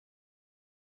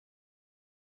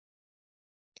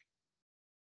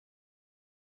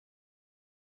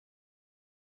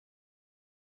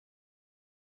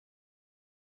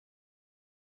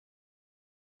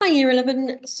Hi Year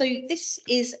 11, so this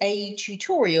is a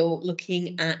tutorial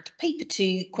looking at paper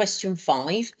 2 question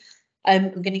 5.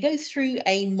 I'm going to go through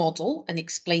a model and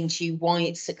explain to you why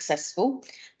it's successful.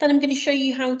 Then I'm going to show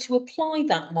you how to apply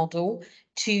that model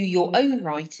to your own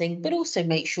writing, but also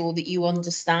make sure that you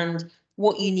understand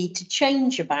what you need to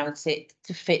change about it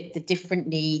to fit the different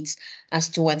needs as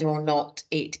to whether or not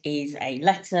it is a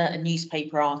letter, a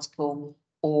newspaper article,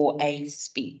 or a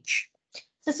speech.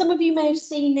 So some of you may have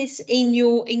seen this in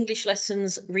your English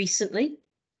lessons recently,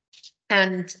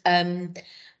 and I'm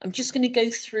just going to go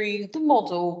through the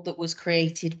model that was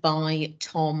created by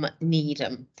Tom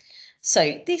Needham.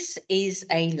 So this is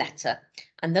a letter,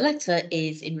 and the letter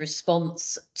is in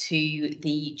response to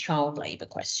the child labour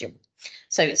question.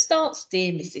 So it starts,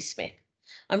 "Dear Mrs. Smith,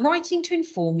 I'm writing to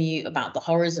inform you about the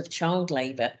horrors of child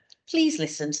labour. Please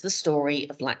listen to the story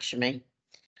of Lakshmi.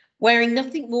 Wearing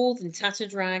nothing more than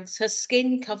tattered rags, her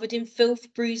skin covered in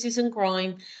filth, bruises and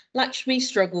grime, Lakshmi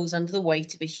struggles under the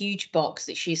weight of a huge box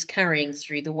that she is carrying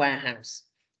through the warehouse.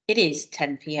 It is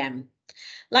 10 p.m.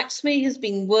 Lakshmi has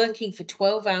been working for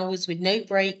 12 hours with no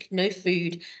break, no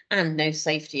food and no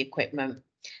safety equipment.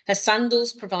 Her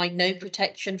sandals provide no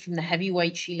protection from the heavy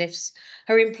weight she lifts.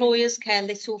 Her employers care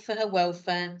little for her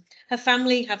welfare. Her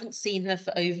family haven't seen her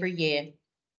for over a year.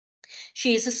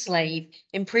 She is a slave,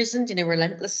 imprisoned in a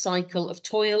relentless cycle of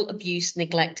toil, abuse,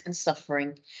 neglect and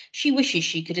suffering. She wishes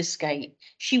she could escape.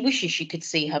 She wishes she could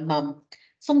see her mum.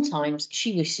 Sometimes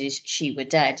she wishes she were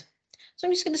dead." So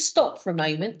I'm just going to stop for a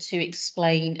moment to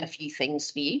explain a few things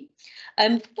for you.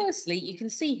 Firstly, you can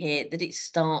see here that it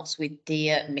starts with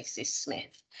 "Dear Mrs.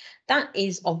 Smith." That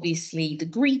is obviously the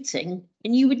greeting,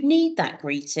 and you would need that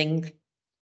greeting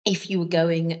if you were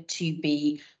going to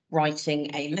be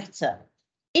writing a letter.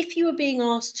 If you were being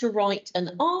asked to write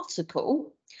an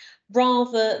article,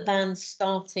 rather than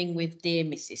starting with "Dear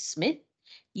Mrs. Smith,"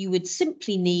 you would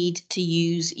simply need to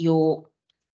use your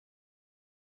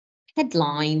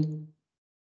headline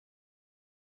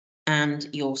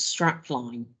and your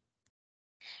strapline.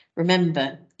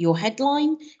 Remember, your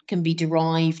headline can be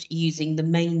derived using the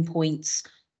main points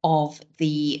of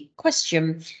the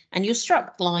question, and your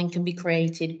strapline can be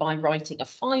created by writing a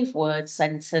 5-word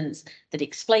sentence that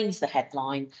explains the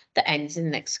headline that ends in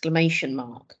an exclamation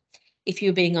mark. If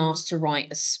you're being asked to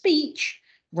write a speech,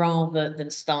 rather than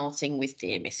starting with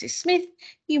 "Dear Mrs. Smith,"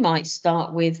 you might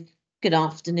start with "Good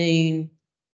afternoon."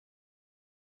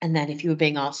 And then if you were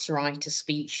being asked to write a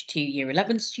speech to Year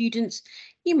 11 students,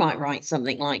 you might write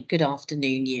something like "Good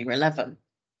afternoon, Year 11.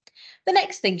 The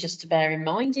next thing just to bear in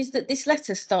mind is that this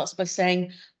letter starts by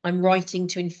saying, "I'm writing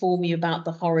to inform you about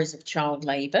the horrors of child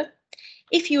labour."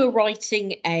 If you are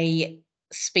writing a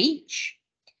speech,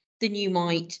 then you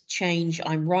might change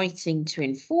 "I'm writing to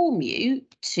inform you"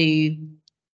 to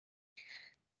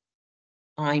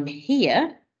 "I'm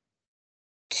here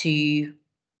to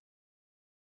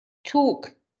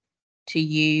talk to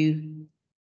you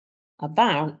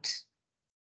about,"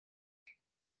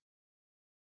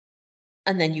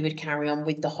 and then you would carry on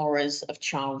with "the horrors of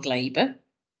child labour."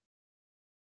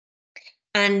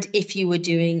 And if you were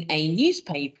doing a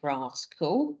newspaper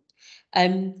article,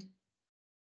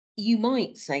 you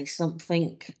might say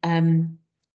something,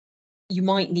 you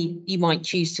might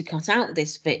choose to cut out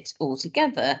this bit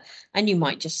altogether, and you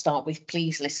might just start with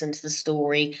 "Please listen to the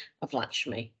story of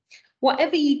Lakshmi."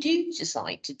 Whatever you do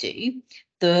decide to do,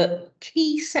 the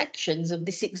key sections of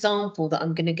this example that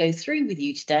I'm going to go through with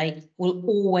you today will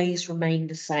always remain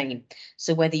the same.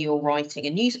 So whether you're writing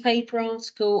a newspaper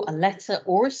article, a letter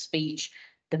or a speech,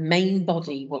 the main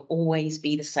body will always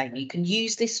be the same. You can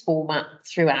use this format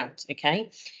throughout,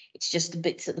 okay? It's just the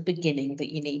bits at the beginning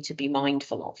that you need to be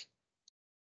mindful of.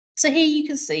 So here you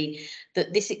can see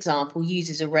that this example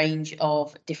uses a range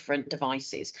of different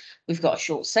devices. We've got a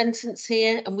short sentence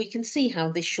here, and we can see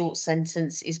how this short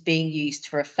sentence is being used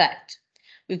for effect.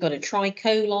 We've got a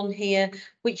tricolon here,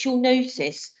 which you'll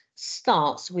notice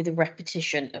starts with a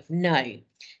repetition of "no."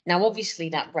 Now, obviously,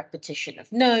 that repetition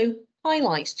of "no"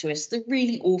 highlights to us the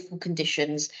really awful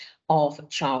conditions of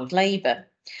child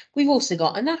labour. We've also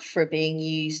got an aphra being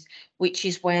used, which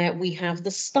is where we have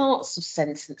the starts of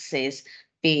sentences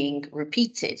being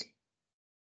repeated.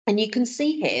 And you can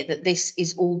see here that this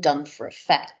is all done for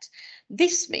effect.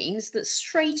 This means that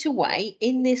straight away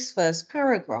in this first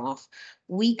paragraph,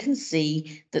 we can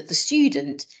see that the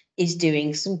student is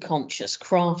doing some conscious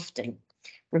crafting.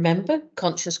 Remember,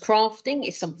 conscious crafting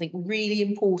is something really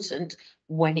important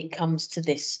when it comes to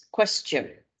this question.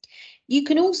 You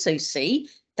can also see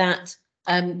that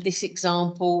this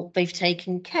example, they've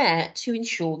taken care to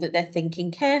ensure that they're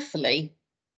thinking carefully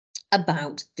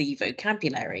about the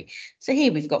vocabulary. So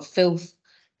here we've got filth,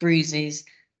 bruises,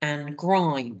 and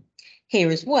grime. Here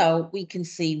as well, we can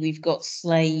see we've got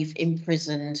slave,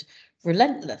 imprisoned,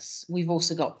 relentless. We've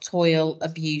also got toil,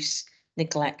 abuse,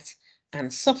 neglect,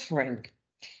 and suffering.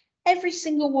 Every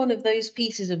single one of those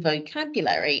pieces of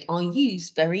vocabulary are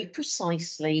used very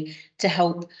precisely to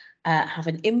help have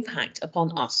an impact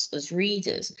upon us as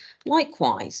readers.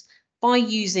 Likewise, by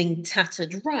using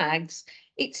tattered rags,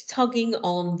 it's tugging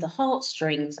on the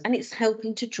heartstrings and it's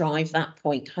helping to drive that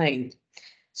point home.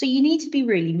 So you need to be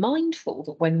really mindful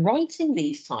that when writing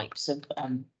these types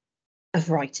of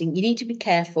writing, you need to be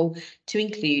careful to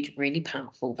include really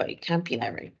powerful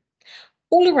vocabulary.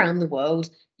 All around the world,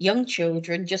 young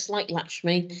children, just like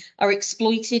Lakshmi, are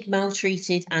exploited,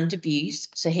 maltreated, and abused.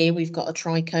 So here we've got a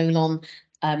tricolon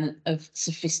of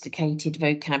sophisticated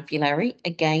vocabulary,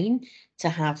 again, to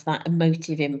have that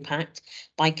emotive impact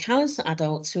by callous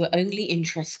adults who are only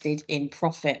interested in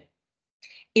profit.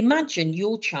 Imagine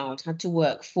your child had to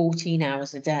work 14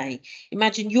 hours a day.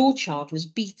 Imagine your child was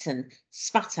beaten,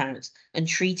 spat out, and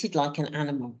treated like an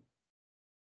animal.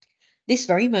 This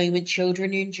very moment,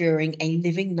 children are enduring a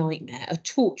living nightmare, a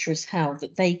torturous hell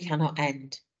that they cannot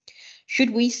end.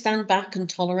 Should we stand back and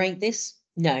tolerate this?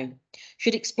 No.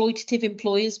 Should exploitative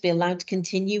employers be allowed to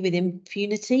continue with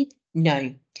impunity?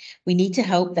 No. We need to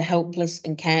help the helpless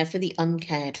and care for the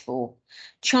uncared for.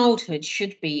 Childhood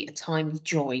should be a time of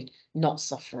joy, not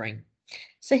suffering.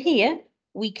 So here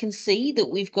we can see that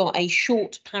we've got a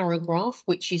short paragraph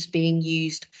which is being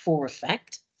used for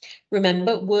effect.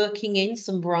 Remember, working in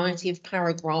some variety of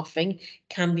paragraphing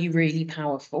can be really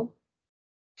powerful.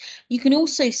 You can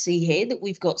also see here that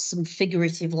we've got some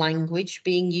figurative language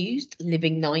being used,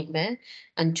 living nightmare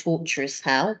and torturous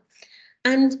hell.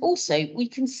 And also we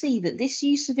can see that this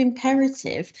use of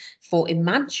imperative for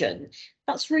imagine,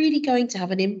 that's really going to have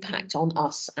an impact on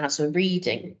us as we're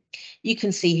reading. You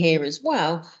can see here as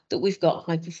well that we've got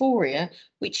hyperphoria,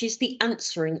 which is the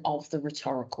answering of the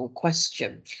rhetorical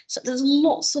question. So there's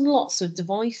lots and lots of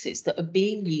devices that are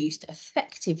being used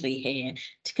effectively here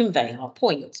to convey our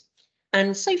point.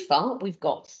 And so far, we've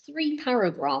got 3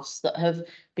 paragraphs that have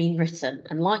been written.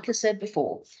 And like I said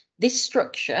before, this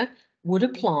structure would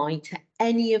apply to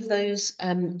any of those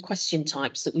question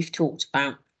types that we've talked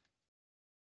about.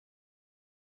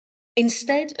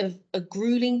 Instead of a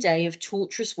grueling day of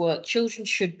torturous work, children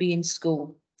should be in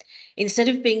school. Instead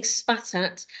of being spat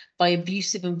at by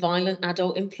abusive and violent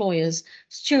adult employers,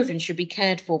 children should be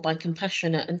cared for by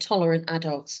compassionate and tolerant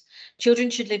adults. Children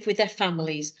should live with their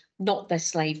families, not their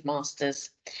slave masters.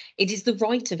 It is the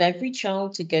right of every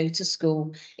child to go to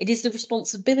school. It is the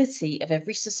responsibility of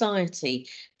every society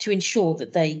to ensure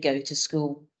that they go to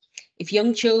school. If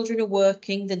young children are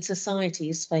working, then society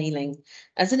is failing.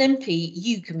 As an MP,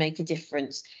 you can make a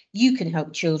difference. You can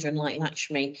help children like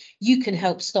Lakshmi. You can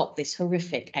help stop this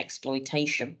horrific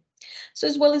exploitation. So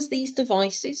as well as these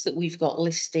devices that we've got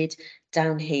listed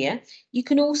down here, you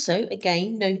can also,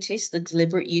 again, notice the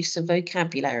deliberate use of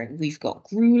vocabulary. We've got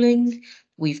grueling,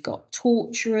 we've got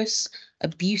torturous,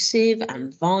 abusive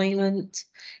and violent.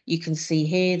 You can see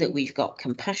here that we've got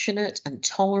compassionate and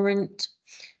tolerant,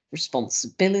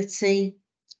 responsibility,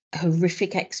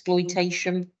 horrific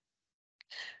exploitation.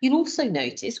 You'll also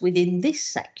notice within this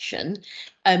section,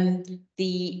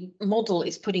 the model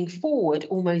is putting forward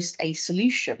almost a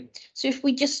solution. So if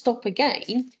we just stop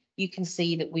again, you can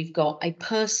see that we've got a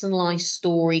personalized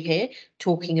story here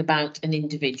talking about an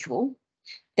individual.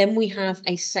 Then we have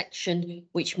a section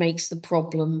which makes the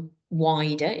problem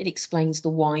wider. It explains the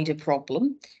wider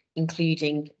problem,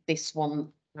 including this one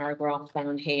paragraph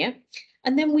down here.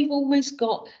 And then we've almost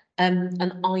got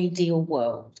an ideal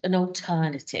world, an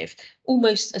alternative,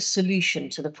 almost a solution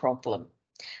to the problem.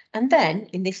 And then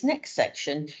in this next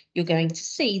section, you're going to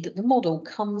see that the model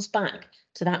comes back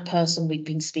to that person we've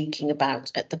been speaking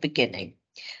about at the beginning.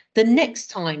 The next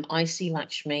time I see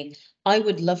Lakshmi, I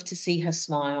would love to see her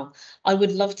smile. I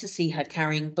would love to see her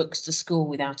carrying books to school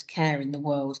without a care in the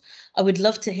world. I would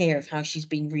love to hear of how she's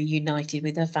been reunited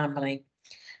with her family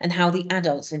and how the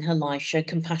adults in her life show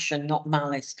compassion, not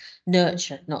malice,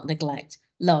 nurture, not neglect,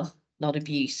 love, not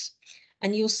abuse.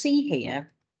 And you'll see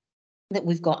here that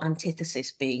we've got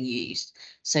antithesis being used.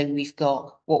 So we've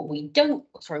got what we do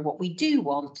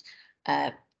want,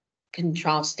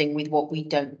 contrasting with what we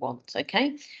don't want,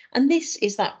 okay? And this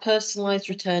is that personalised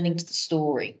returning to the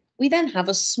story. We then have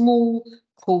a small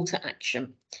call to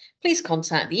action. Please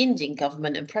contact the Indian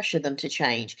government and pressure them to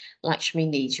change. Lakshmi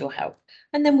needs your help.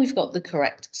 And then we've got the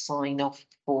correct sign off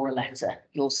for a letter.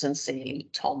 Yours sincerely,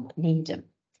 Tom Needham.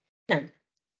 Now,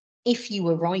 if you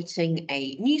were writing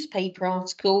a newspaper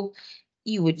article,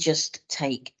 you would just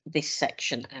take this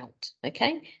section out,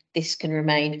 okay? This can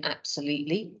remain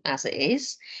absolutely as it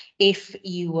is. If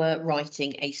you were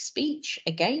writing a speech,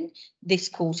 again, this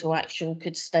call to action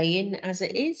could stay in as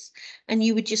it is, and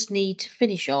you would just need to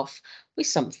finish off with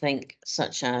something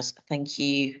such as, thank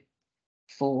you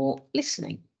for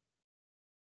listening.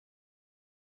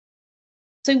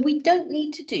 So we don't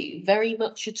need to do very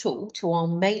much at all to our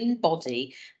main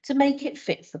body to make it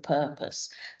fit for purpose.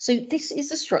 So this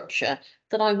is a structure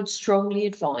that I would strongly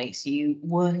advise you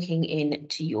working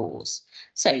into yours.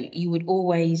 So you would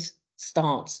always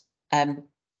start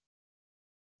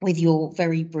with your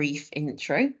very brief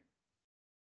intro.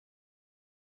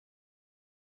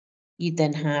 You'd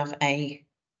then have a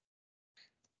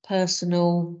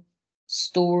personal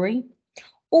story,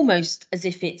 almost as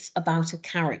if it's about a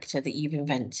character that you've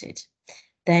invented.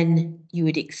 Then you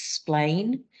would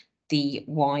explain the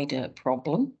wider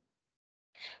problem.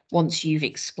 Once you've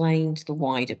explained the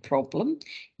wider problem,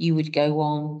 you would go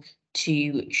on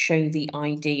to show the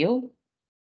ideal,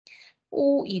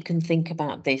 or you can think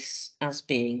about this as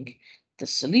being the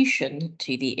solution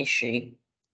to the issue.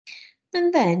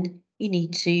 And then you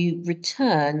need to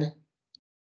return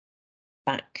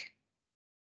back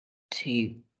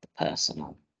to the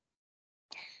personal.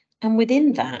 And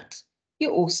within that,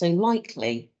 you're also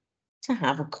likely to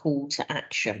have a call to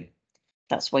action.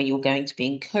 That's where you're going to be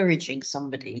encouraging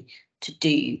somebody to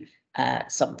do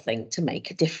something to make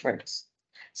a difference.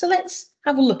 So let's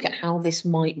have a look at how this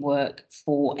might work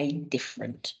for a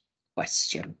different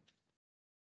question.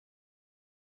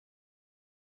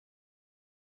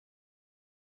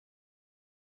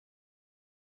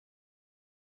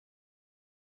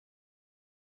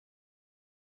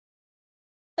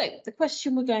 So the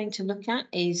question we're going to look at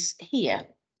is here.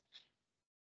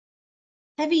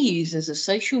 Heavy users of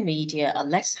social media are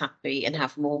less happy and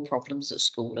have more problems at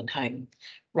school and home.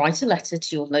 Write a letter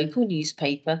to your local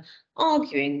newspaper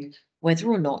arguing whether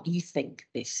or not you think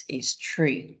this is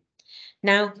true.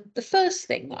 Now, the first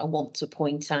thing that I want to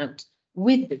point out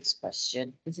with this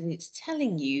question is that it's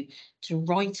telling you to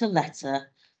write a letter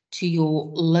to your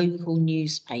local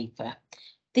newspaper.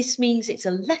 This means it's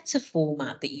a letter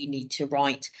format that you need to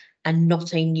write and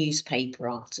not a newspaper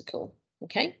article,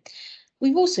 okay?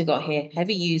 We've also got here,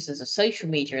 heavy users of social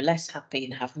media are less happy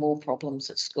and have more problems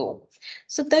at school.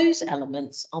 So those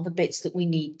elements are the bits that we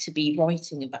need to be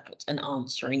writing about and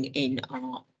answering in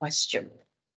our question.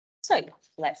 So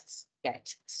let's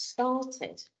get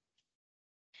started.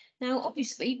 Now,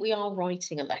 obviously, we are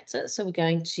writing a letter, so we're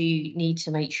going to need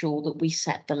to make sure that we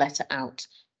set the letter out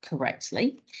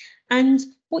correctly. And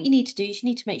what you need to do is you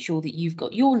need to make sure that you've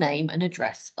got your name and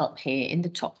address up here in the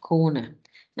top corner.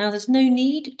 Now, there's no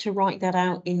need to write that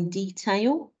out in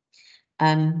detail.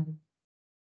 You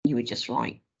would just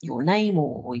write your name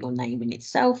or your name in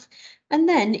itself, and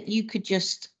then you could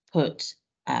just put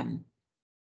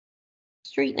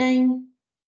street name,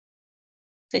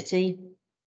 city,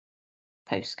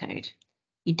 postcode.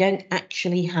 You don't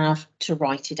actually have to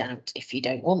write it out if you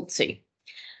don't want to.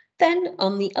 Then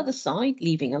on the other side,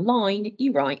 leaving a line,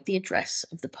 you write the address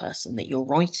of the person that you're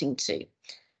writing to.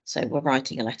 So we're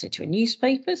writing a letter to a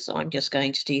newspaper, so I'm just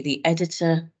going to do the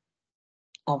editor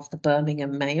of the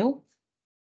Birmingham Mail.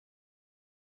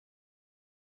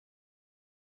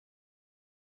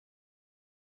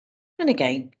 And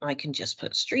again, I can just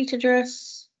put street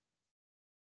address,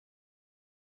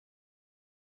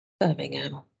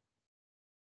 Birmingham.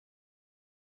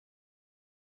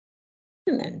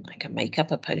 And then I can make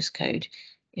up a postcode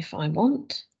if I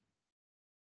want.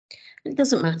 It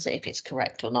doesn't matter if it's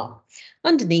correct or not.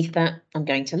 Underneath that, I'm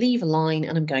going to leave a line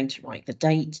and I'm going to write the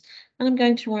date, and I'm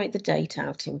going to write the date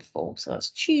out in full. So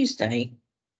that's Tuesday,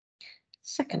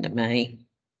 2nd of May,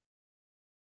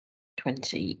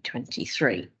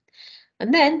 2023.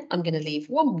 And then I'm going to leave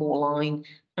one more line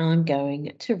and I'm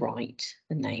going to write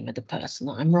the name of the person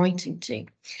that I'm writing to.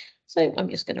 So I'm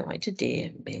just going to write to Dear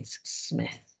Ms.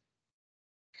 Smith.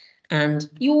 And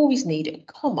you always need a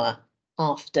comma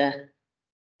after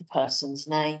the person's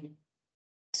name.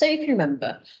 So if you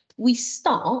remember, we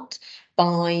start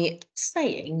by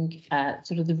saying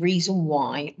sort of the reason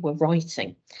why we're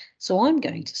writing. So I'm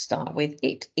going to start with,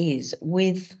 it is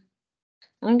with,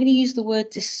 I'm going to use the word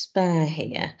despair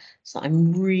here. So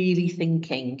I'm really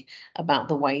thinking about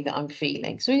the way that I'm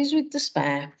feeling. So it is with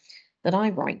despair that I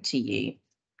write to you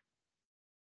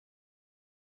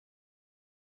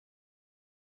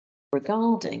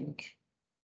regarding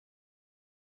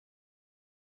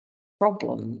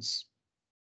problems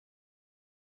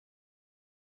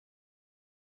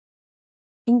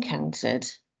encountered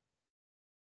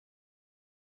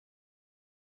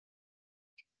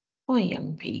by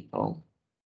young people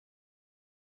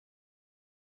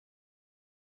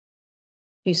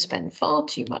You spend far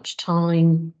too much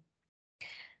time.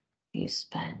 You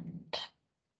spend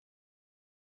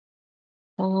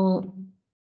far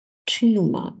too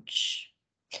much.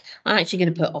 I'm actually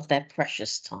going to put of their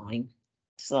precious time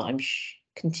so that I'm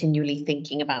continually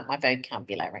thinking about my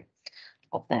vocabulary.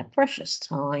 Of their precious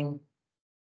time.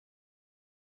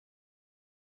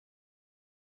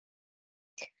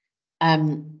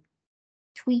 Tweeting,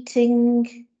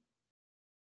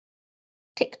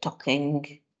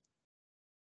 TikToking,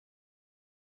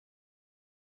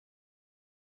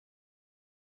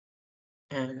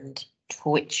 and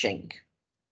twitching.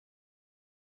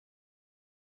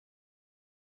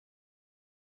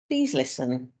 Please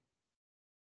listen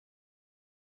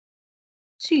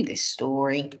to this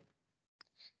story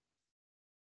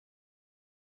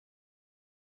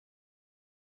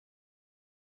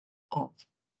of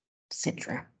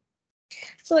Sidra.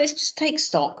 So let's just take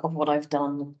stock of what I've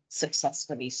done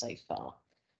successfully so far.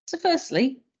 So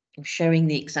firstly, I'm showing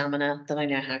the examiner that I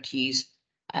know how to use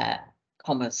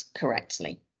commas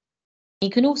correctly. You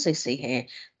can also see here,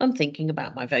 I'm thinking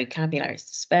about my vocabulary to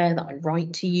spare that I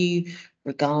write to you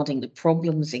regarding the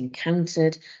problems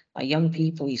encountered by young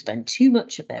people who spend too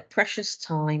much of their precious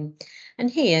time.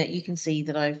 And here you can see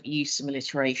that I've used some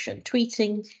alliteration,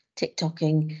 tweeting,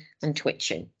 TikToking, and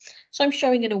twitching. So I'm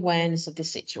showing an awareness of the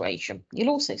situation. You'll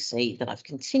also see that I've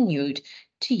continued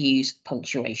to use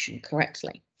punctuation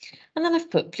correctly. And then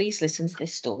I've put, please listen to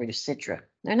this story of Sidra.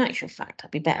 Now, in actual fact, I'd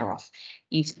be better off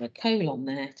using a colon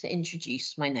there to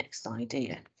introduce my next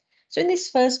idea. So in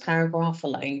this first paragraph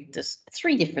alone, there's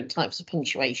 3 different types of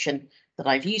punctuation that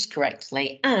I've used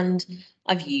correctly, and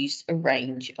I've used a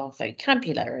range of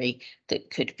vocabulary that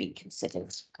could be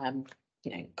considered,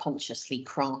 consciously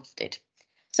crafted.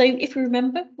 So if you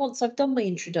remember, once I've done my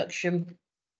introduction,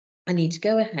 I need to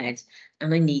go ahead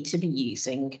and I need to be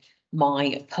using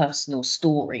my personal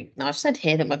story. Now, I've said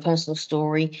here that my personal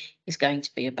story is going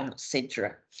to be about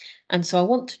Sidra. And so I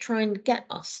want to try and get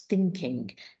us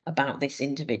thinking about this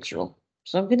individual.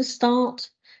 So I'm going to start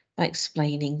by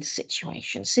explaining the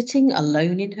situation. Sitting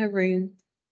alone in her room,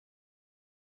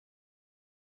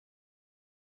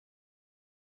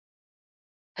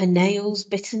 her nails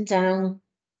bitten down,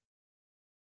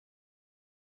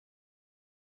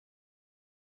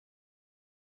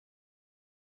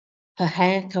 her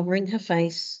hair covering her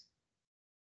face.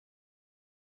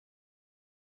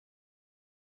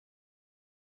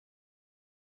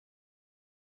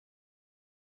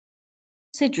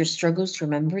 Sidra struggles to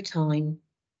remember a time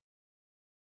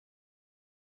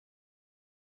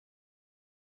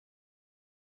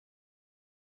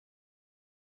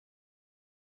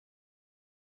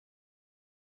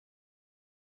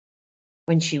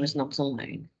when she was not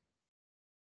alone.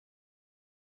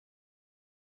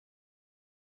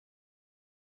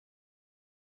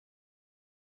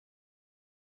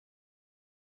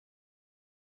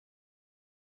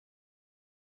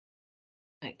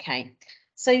 Okay,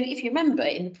 so if you remember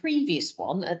in the previous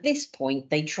one, at this point,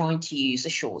 they tried to use a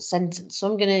short sentence. So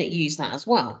I'm going to use that as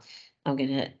well. I'm going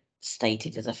to state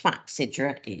it as a fact.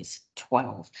 Sidra is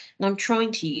 12. And I'm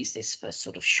trying to use this for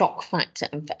sort of shock factor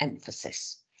and for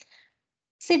emphasis.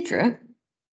 Sidra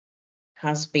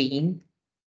has been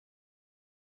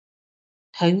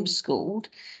homeschooled.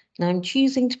 Now I'm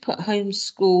choosing to put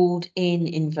homeschooled in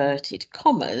inverted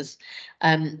commas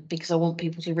because I want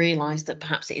people to realise that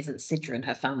perhaps it isn't Sidra and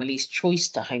her family's choice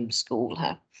to homeschool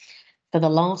her. For the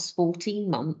last 14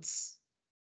 months.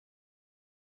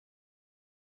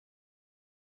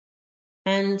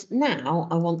 And now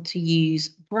I want to use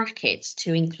brackets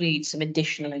to include some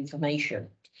additional information.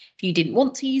 If you didn't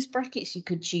want to use brackets, you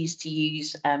could choose to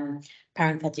use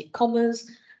parenthetic commas.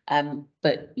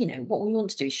 But, what we want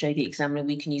to do is show the examiner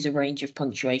we can use a range of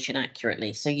punctuation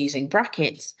accurately. So using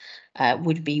brackets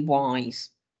would be wise.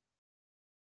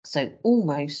 So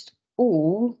almost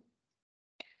all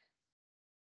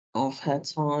of her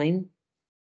time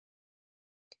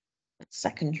at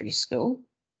secondary school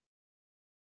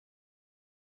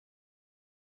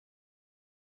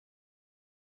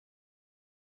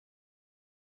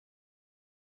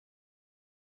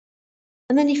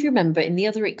And then if you remember in the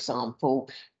other example,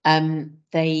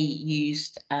 they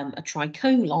used a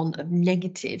tricolon of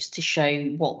negatives to show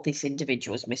what this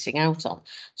individual is missing out on.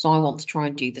 So I want to try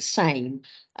and do the same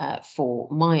for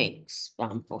my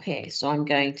example here. So I'm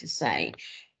going to say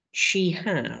she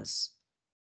has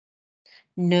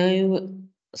no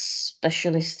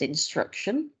specialist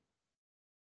instruction.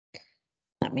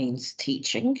 That means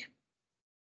teaching.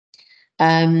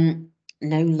 No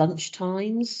lunch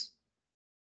times.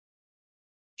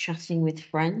 Chatting with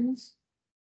friends.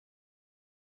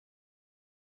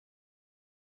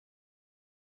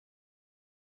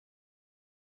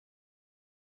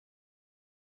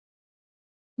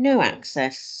 no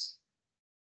access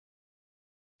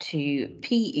to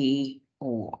PE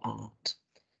or art.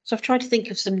 So I've tried to think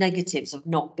of some negatives of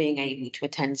not being able to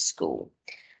attend school.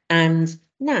 And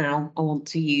now I want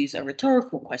to use a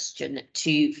rhetorical question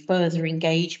to further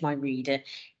engage my reader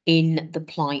in the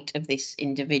plight of this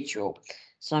individual.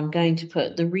 So I'm going to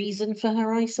put the reason for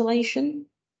her isolation.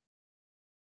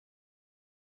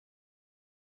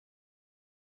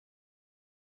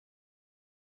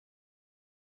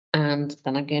 And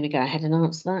then I'm going to go ahead and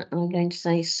answer that. And I'm going to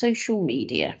say social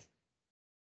media.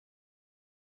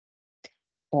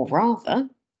 Or rather,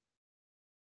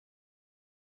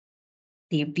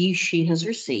 the abuse she has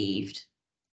received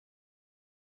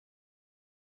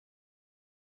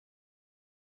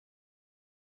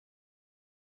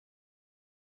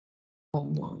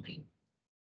online.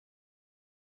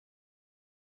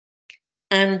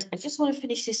 And I just want to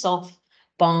finish this off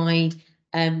by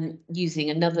using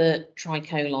another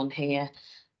tricolon here,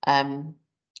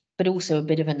 but also a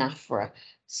bit of anaphora.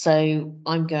 So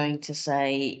I'm going to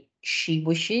say she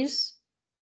wishes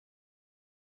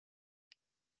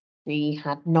she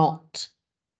had not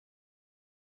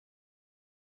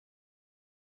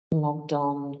logged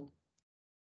on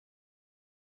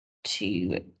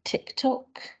to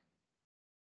TikTok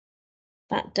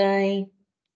that day.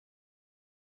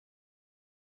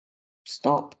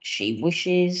 Stop. She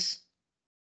wishes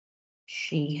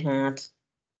she had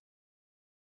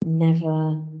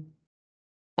never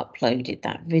uploaded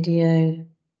that video.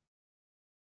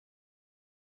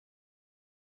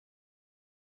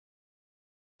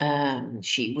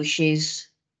 She wishes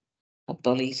her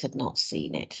bullies had not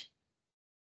seen it.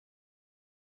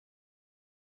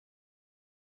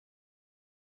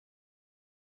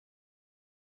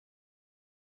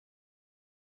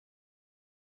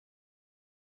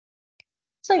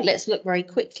 So let's look very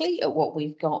quickly at what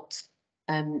we've got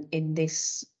in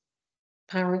this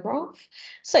paragraph.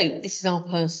 So this is our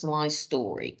personalised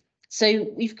story. So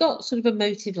we've got sort of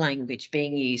emotive language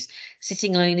being used.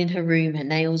 Sitting alone in her room, her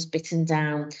nails bitten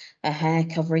down, her hair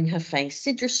covering her face.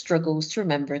 Sidra struggles to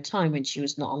remember a time when she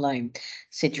was not alone.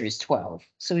 Sidra is 12.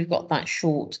 So we've got that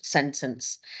short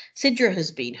sentence. Sidra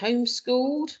has been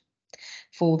homeschooled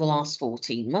for the last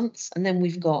 14 months. And then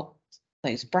we've got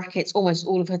those brackets, almost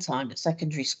all of her time at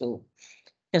secondary school.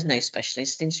 There's no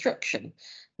specialist instruction,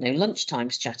 no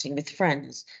lunchtimes chatting with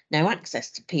friends, no access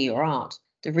to P or art.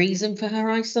 The reason for her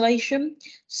isolation?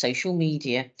 Social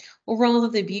media, or rather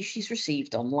the abuse she's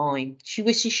received online. She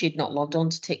wishes she'd not logged on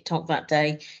to TikTok that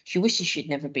day. She wishes she'd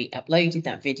never uploaded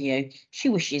that video. She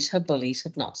wishes her bullies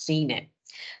had not seen it.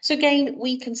 So again,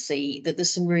 we can see that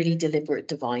there's some really deliberate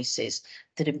devices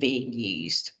that are being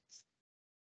used.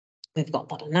 We've got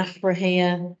that anaphora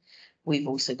here. We've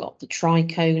also got the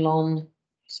tricolon,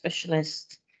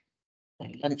 specialist,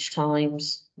 no lunch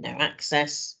times, no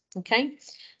access. Okay,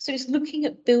 so it's looking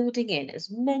at building in as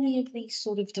many of these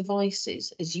sort of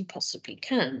devices as you possibly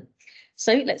can.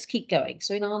 So let's keep going.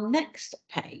 So in our next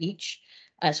page,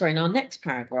 in our next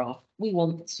paragraph, we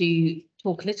want to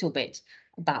talk a little bit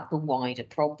about the wider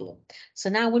problem. So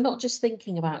now we're not just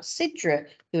thinking about Sidra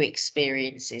who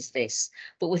experiences this,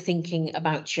 but we're thinking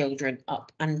about children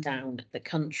up and down the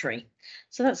country.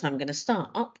 So that's how I'm going to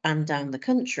start. Up and down the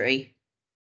country.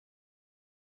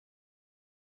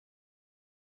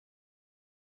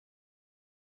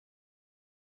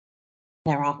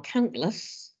 There are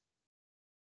countless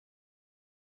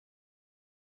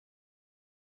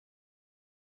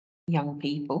young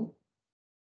people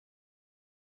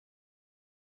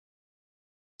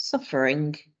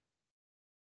suffering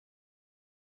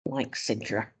like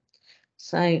Sidra.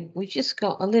 So we've just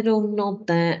got a little nod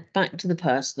there back to the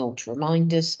personal to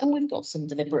remind us, and we've got some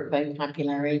deliberate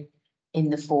vocabulary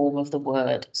in the form of the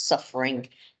word suffering,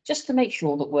 just to make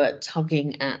sure that we're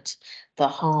tugging at the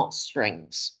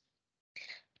heartstrings.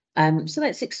 So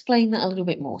let's explain that a little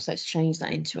bit more. So let's change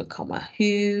that into a comma.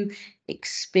 Who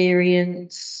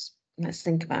experience, let's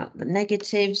think about the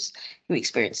negatives, who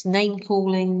experience name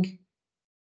calling.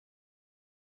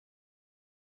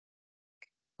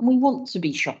 And we want to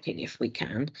be shocking if we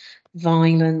can.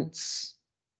 Violence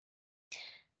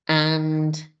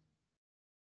and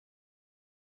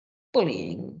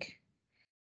bullying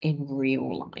in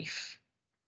real life.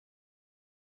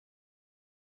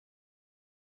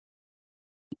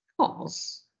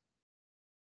 Because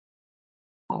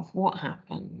of what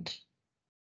happened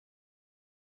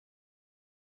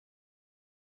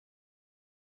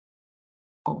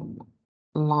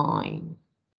online.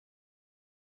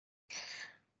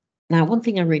 Now, one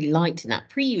thing I really liked in that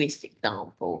previous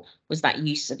example was that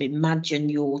use of imagine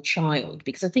your child,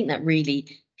 because I think that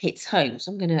really hits home.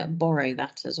 So I'm going to borrow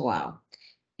that as well.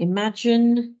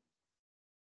 Imagine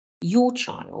your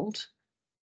child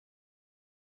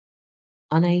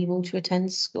unable to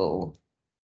attend school.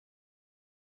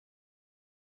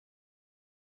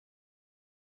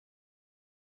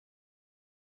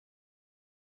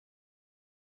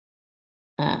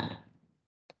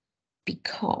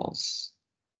 Because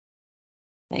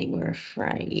they were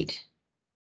afraid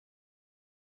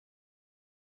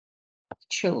of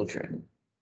children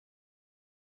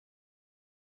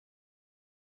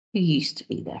who used to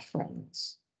be their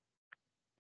friends.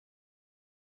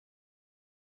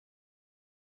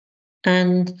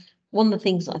 And one of the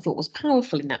things that I thought was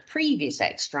powerful in that previous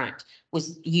extract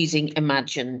was using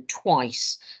imagine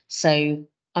twice. So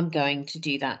I'm going to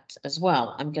do that as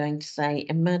well. I'm going to say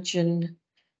imagine,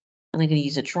 and I'm going to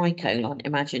use a tricolon,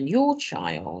 imagine your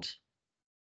child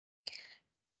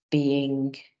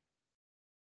being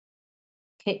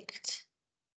kicked,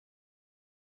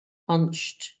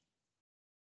 punched,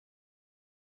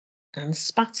 and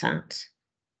spat at.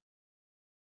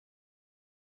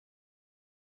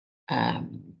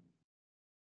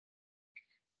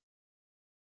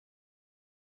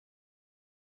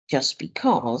 Just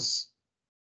because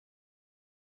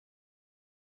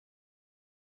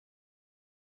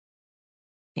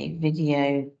a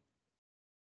video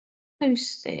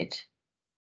posted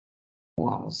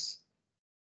was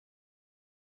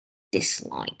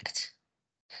disliked.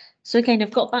 So again,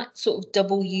 I've got that sort of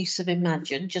double use of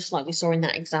imagine, just like we saw in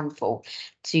that example,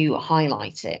 to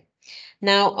highlight it.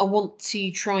 Now, I want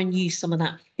to try and use some of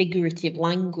that figurative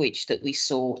language that we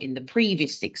saw in the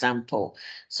previous example.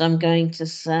 So I'm going to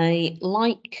say,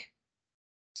 like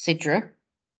Sidra,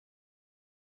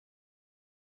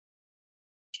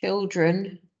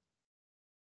 children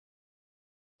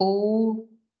all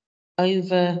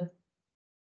over,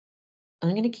 I'm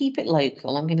going to keep it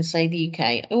local, I'm going to say the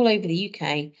UK, all over the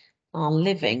UK are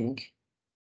living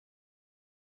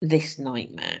this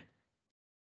nightmare.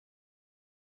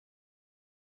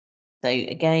 So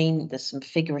again, there's some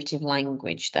figurative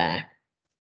language there.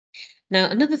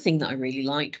 Now, another thing that I really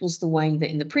liked was the way that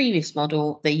in the previous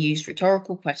model, they used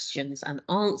rhetorical questions and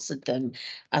answered them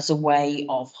as a way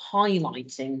of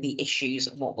highlighting the issues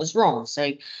and what was wrong.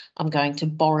 So I'm going to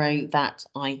borrow that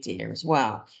idea as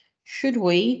well. Should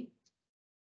we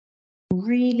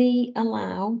really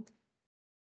allow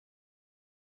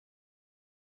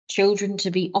children to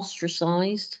be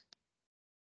ostracized?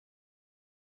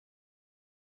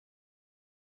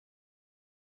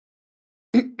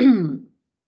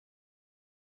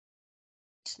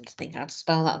 Just think how to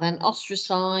spell that then.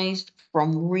 Ostracized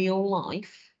from real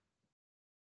life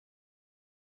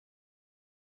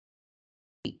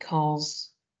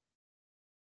because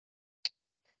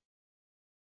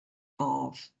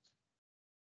of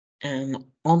an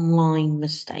online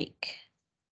mistake.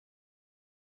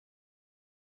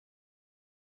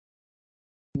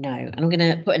 No, and I'm going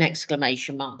to put an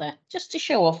exclamation mark there just to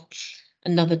show off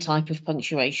another type of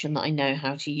punctuation that I know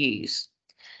how to use.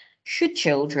 Should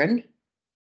children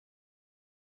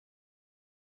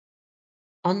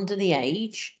under the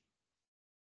age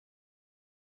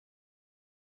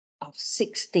of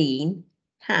 16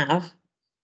 have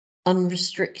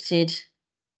unrestricted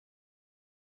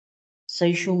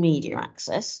social media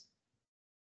access?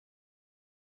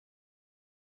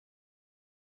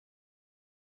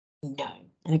 No.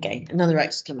 And again, another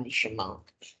exclamation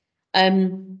mark.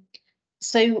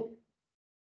 So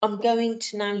I'm going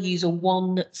to now use a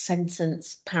one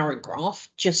sentence paragraph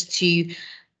just to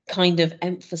kind of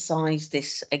emphasize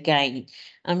this again.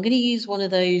 I'm going to use one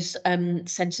of those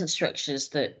sentence structures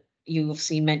that you have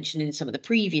seen mentioned in some of the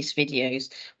previous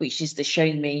videos, which is the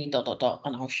show me ...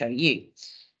 and I'll show you.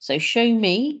 So show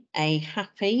me a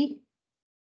happy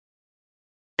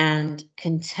and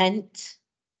content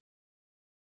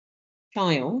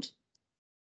child,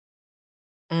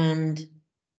 and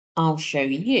I'll show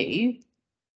you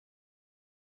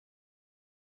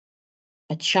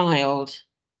a child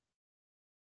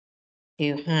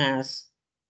who has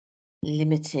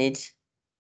limited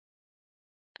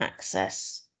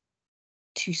access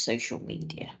to social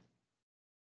media.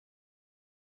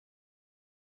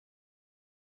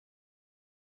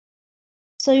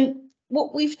 So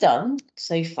what we've done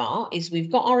so far is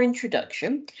we've got our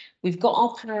introduction, we've got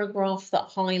our paragraph that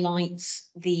highlights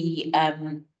the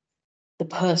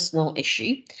personal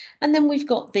issue, and then we've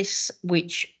got this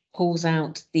which pulls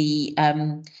out the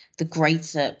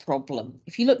greater problem.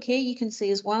 If you look here, you can see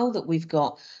as well that we've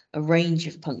got a range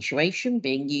of punctuation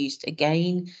being used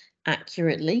again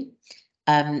accurately,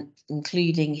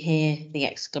 including here the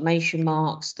exclamation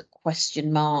marks, the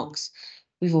question marks.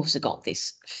 We've also got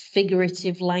this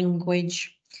figurative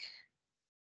language.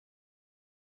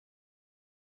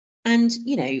 And,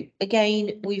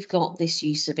 again, we've got this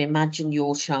use of imagine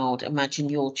your child,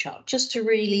 just to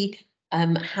really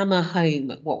hammer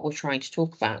home what we're trying to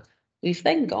talk about. We've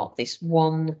then got this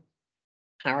one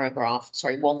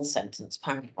sentence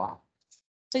paragraph.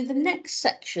 So the next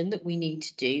section that we need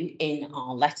to do in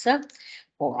our letter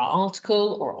or our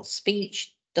article or our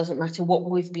speech, doesn't matter what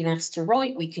we've been asked to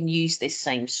write, we can use this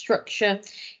same structure,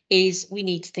 is we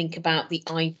need to think about the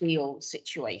ideal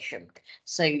situation.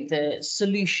 So the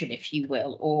solution, if you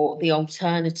will, or the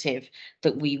alternative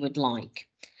that we would like.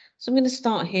 So I'm going to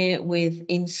start here with,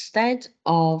 instead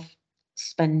of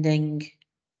spending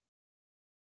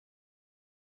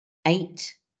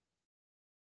 8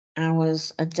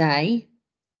 hours a day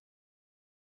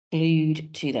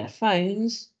glued to their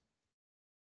phones,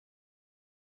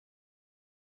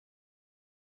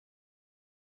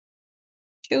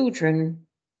 children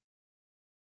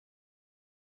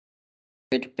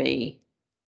should be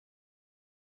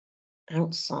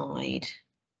outside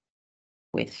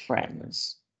with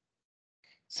friends.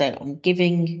 So I'm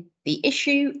giving the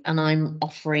issue and I'm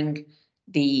offering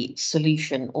the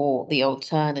solution or the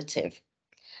alternative.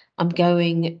 I'm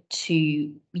going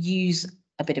to use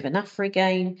a bit of an AFRA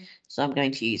again. So I'm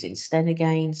going to use instead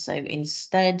again. So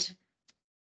instead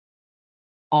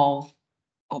of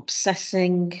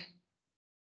obsessing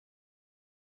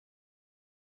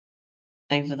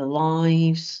over the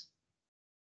lives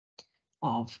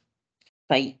of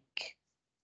fake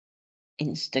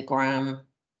Instagram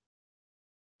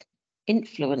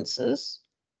influencers,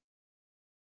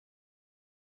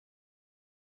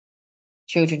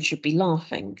 children should be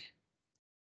laughing.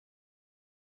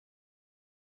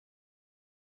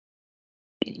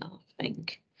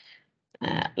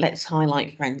 Let's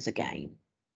highlight friends again.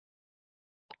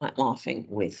 Like laughing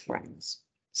with friends.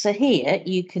 So here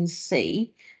you can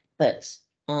see that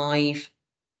I've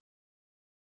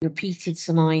repeated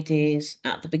some ideas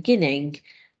at the beginning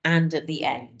and at the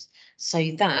end,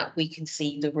 so that we can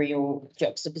see the real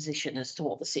juxtaposition as to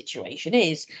what the situation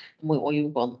is and what we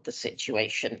want the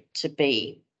situation to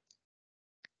be.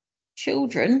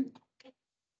 Children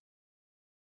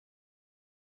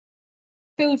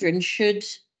should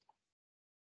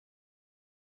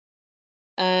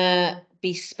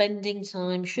be spending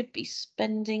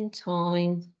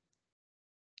time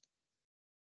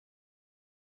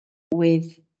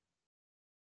with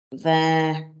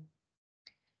their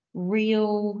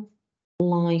real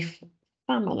life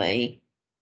family,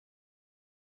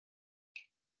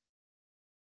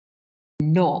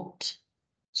 not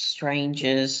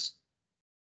strangers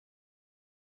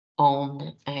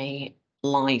on a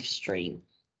live stream.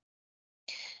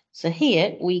 So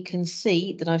here we can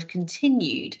see that I've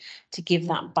continued to give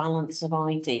that balance of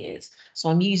ideas. So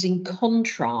I'm using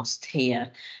contrast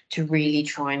here to really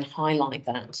try and highlight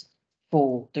that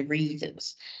for the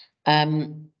readers.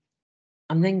 I'm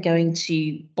then going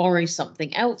to borrow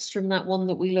something else from that one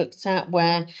that we looked at,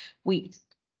 where we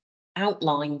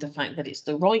outlined the fact that it's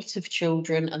the right of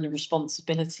children and the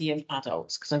responsibility of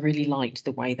adults, because I really liked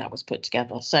the way that was put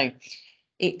together. So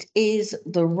it is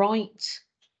the right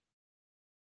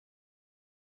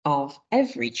of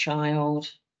every child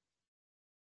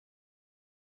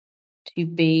to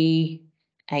be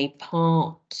a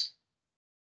part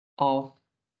of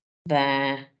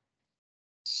their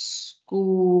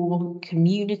school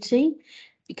community,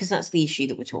 because that's the issue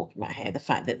that we're talking about here, the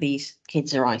fact that these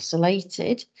kids are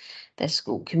isolated, their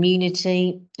school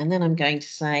community. And then I'm going to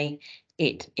say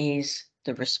it is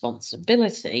the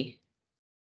responsibility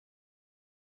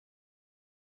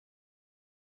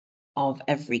of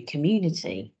every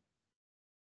community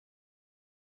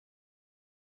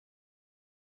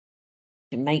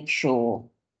to make sure,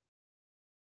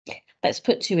 let's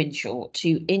put to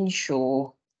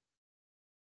ensure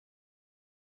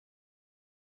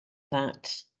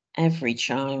that every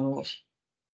child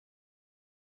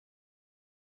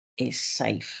is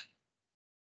safe.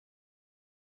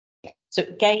 So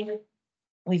again,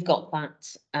 we've got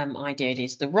that idea. It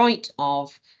is the right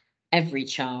of every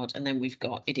child, and then we've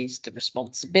got it is the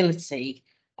responsibility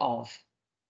of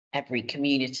every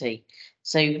community.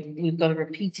 So we've got a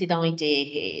repeated idea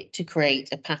here to create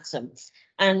a pattern.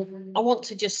 And I want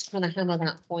to just kind of hammer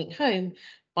that point home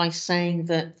by saying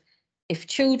that if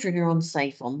children are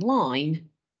unsafe online,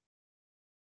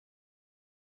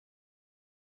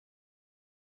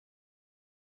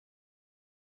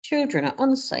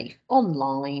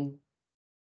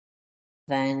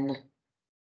 then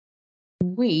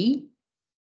we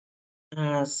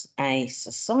as a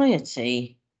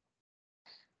society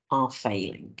are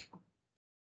failing.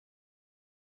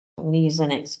 I'm going to use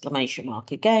an exclamation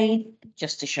mark again,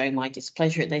 just to show my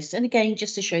displeasure at this. And again,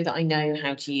 just to show that I know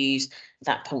how to use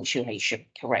that punctuation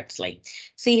correctly.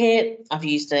 See here, I've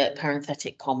used a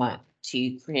parenthetic comma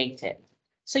to create it.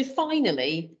 So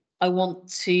finally, I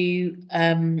want to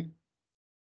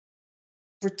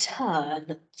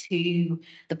return to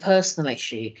the personal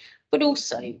issue, but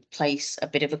also place a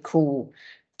bit of a call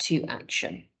to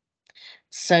action.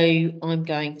 So I'm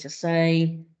going to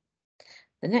say,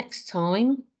 the next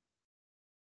time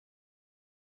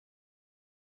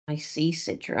I see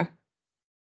Sidra,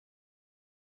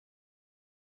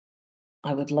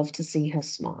 I would love to see her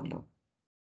smile.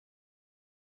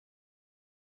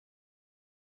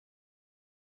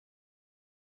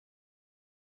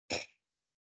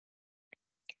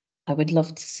 I would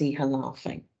love to see her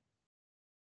laughing.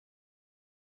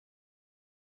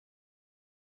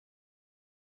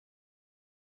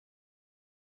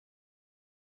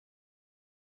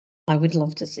 I would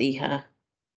love to see her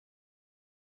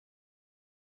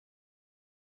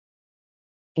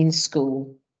in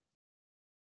school,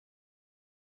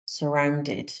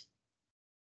 surrounded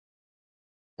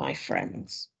by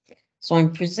friends. So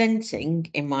I'm presenting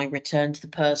in my return to the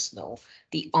personal,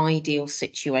 the ideal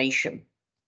situation.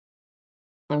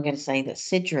 I'm going to say that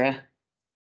Sidra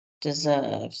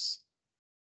deserves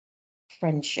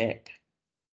friendship,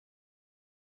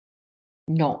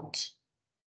 not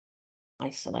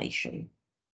isolation.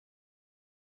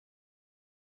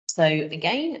 So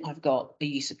again, I've got the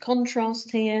use of contrast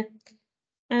here,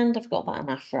 and I've got that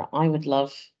anaphora. I would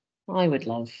love, I would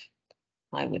love,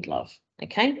 I would love.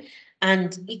 Okay,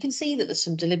 and you can see that there's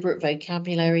some deliberate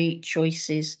vocabulary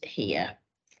choices here.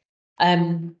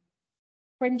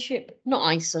 Friendship, not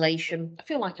isolation. I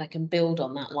feel like I can build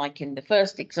on that, like in the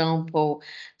first example.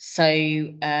 So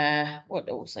what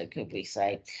also could we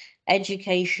say?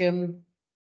 Education,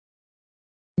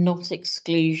 not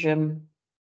exclusion,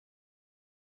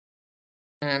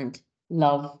 and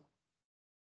love,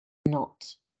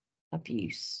 not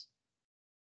abuse.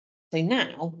 So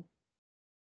now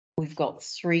we've got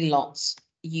 3 lots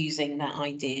using that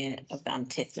idea of the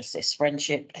antithesis: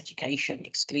 friendship, education,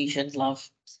 exclusion, love,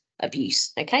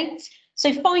 abuse. Okay,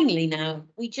 so finally now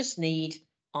we just need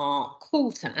our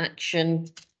call to action.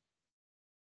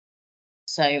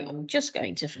 So I'm just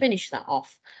going to finish that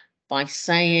off by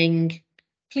saying,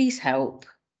 please help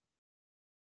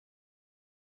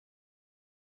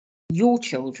your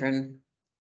children.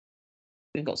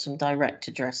 We've got some direct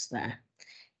address there.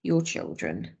 Your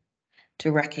children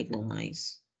to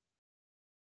recognise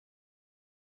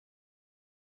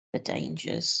the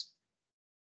dangers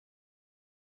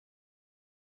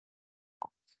of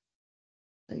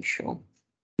social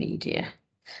media.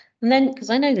 And then, because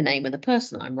I know the name of the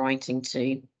person I'm writing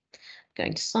to, I'm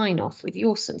going to sign off with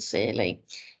yours sincerely.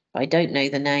 If I don't know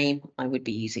the name, I would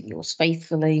be using yours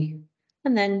faithfully,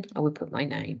 and then I would put my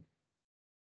name.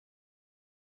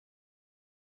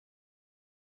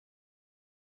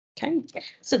 Okay,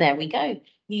 so there we go.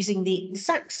 Using the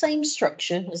exact same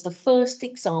structure as the first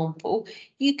example,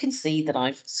 you can see that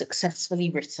I've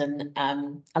successfully written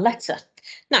a letter.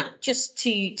 Now, just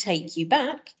to take you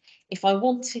back, if I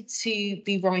wanted to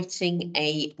be writing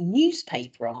a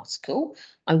newspaper article,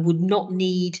 I would not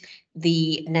need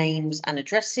the names and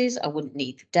addresses, I wouldn't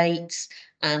need the dates,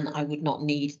 and I would not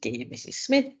need Dear Mrs.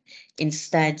 Smith.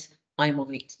 Instead, I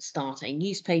might start a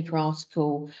newspaper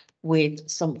article with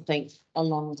something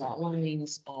along the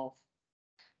lines of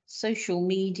social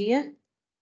media,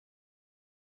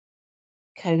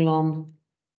 colon,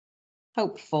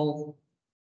 helpful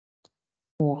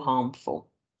or harmful.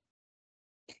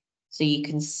 So you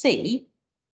can see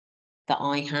that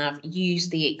I have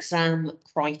used the exam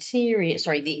criteria,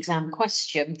 the exam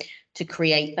question to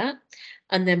create that.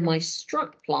 And then my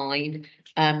strap line,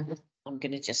 I'm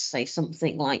going to just say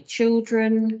something like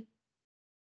children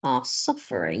are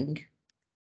suffering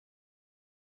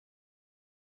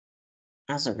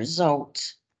as a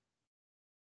result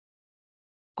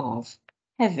of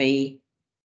heavy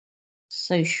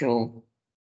social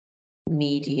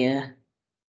media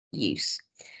use.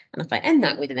 And if I end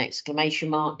that with an exclamation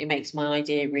mark, it makes my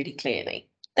idea really clearly.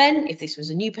 Then if this was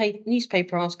a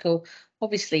newspaper article,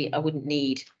 obviously I wouldn't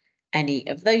need any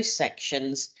of those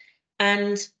sections.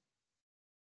 And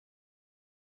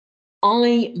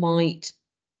I might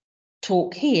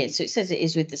talk here. So it says it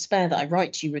is with despair that I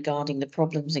write to you regarding the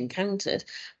problems encountered.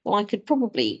 Well, I could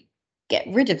probably get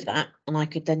rid of that, and I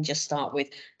could then just start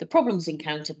with the problems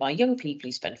encountered by young people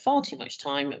who spend far too much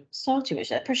of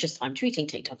their precious time tweeting,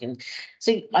 TikTok, and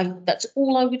so that's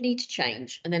all I would need to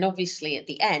change. And then obviously at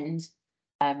the end,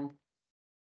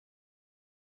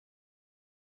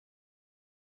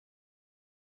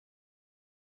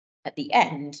 at the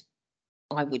end,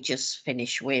 I would just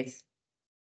finish with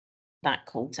that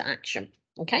call to action.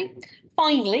 Okay.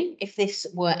 Finally, if this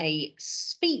were a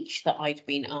speech that I'd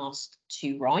been asked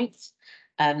to write,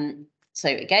 so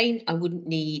again, I wouldn't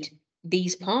need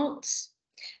these parts.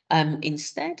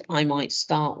 Instead, I might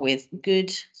start with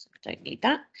good, don't need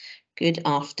that. Good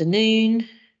afternoon,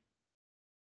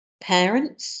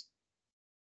 parents.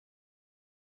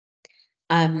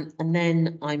 And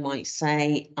then I might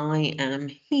say, I am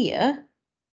here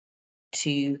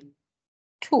to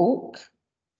talk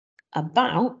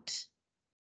about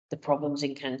the problems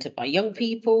encountered by young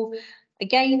people.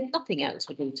 Again, nothing else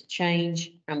would need to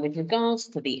change. And with regards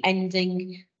to the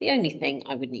ending, the only thing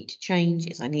I would need to change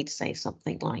is I need to say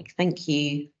something like, thank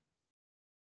you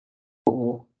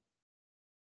for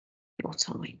your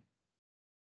time.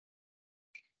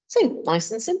 So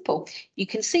nice and simple. You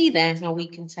can see there how we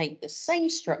can take the same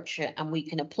structure and we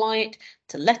can apply it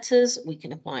to letters, we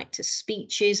can apply it to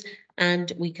speeches,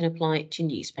 and we can apply it to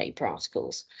newspaper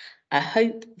articles. I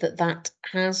hope that that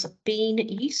has been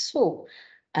useful,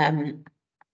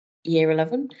 Year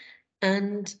 11,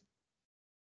 and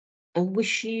I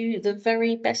wish you the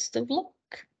very best of luck.